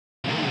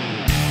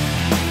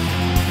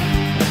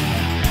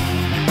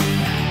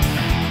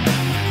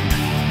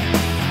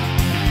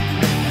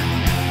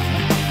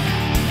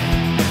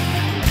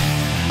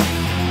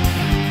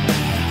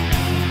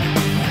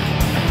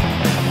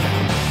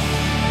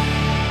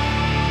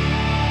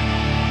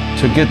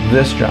To get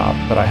this job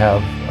that I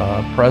have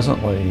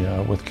presently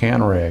with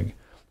Canrig,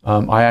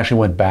 I actually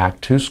went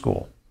back to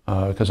school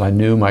because I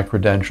knew my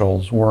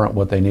credentials weren't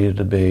what they needed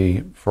to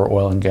be for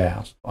oil and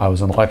gas. I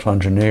was an electrical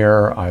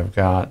engineer. I've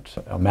got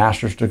a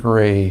master's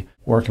degree,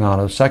 working on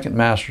a second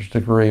master's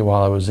degree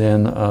while I was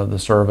in the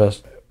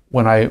service.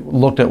 When I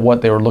looked at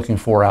what they were looking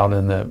for out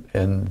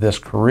in this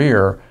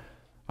career,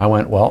 I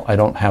went, well, I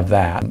don't have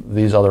that.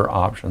 These other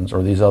options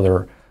or these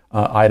other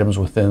items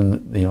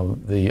within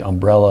the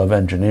umbrella of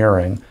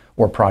engineering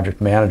or project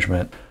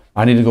management,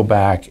 I need to go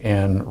back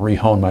and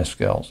re-hone my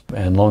skills.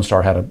 And Lone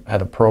Star had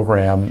a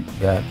program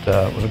that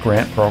was a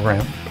grant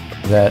program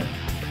that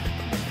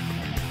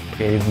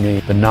gave me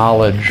the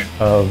knowledge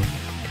of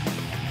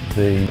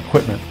the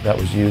equipment that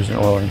was used in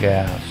oil and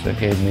gas. It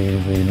gave me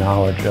the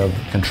knowledge of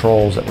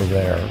controls that were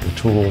there, the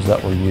tools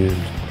that were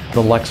used,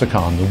 the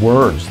lexicon, the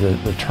words,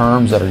 the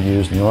terms that are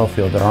used in the oil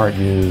field that aren't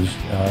used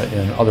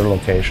in other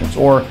locations,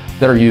 or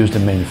that are used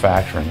in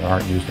manufacturing that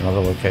aren't used in other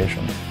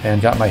locations,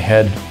 and got my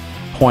head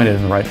pointed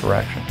in the right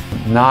direction.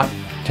 Not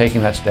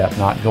taking that step,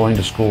 not going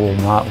to school,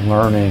 not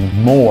learning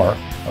more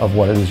of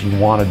what it is you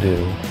want to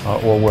do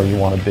or where you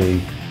want to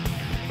be,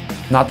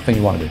 not the thing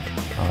you want to do.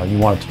 You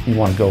want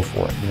to go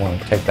for it. You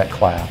want to take that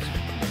class.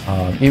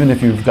 Even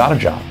if you've got a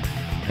job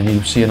and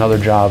you see another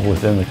job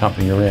within the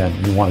company you're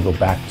in, you want to go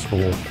back to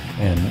school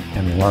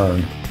and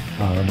learn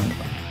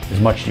as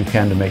much as you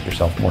can to make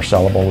yourself more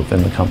sellable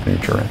within the company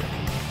that you're in.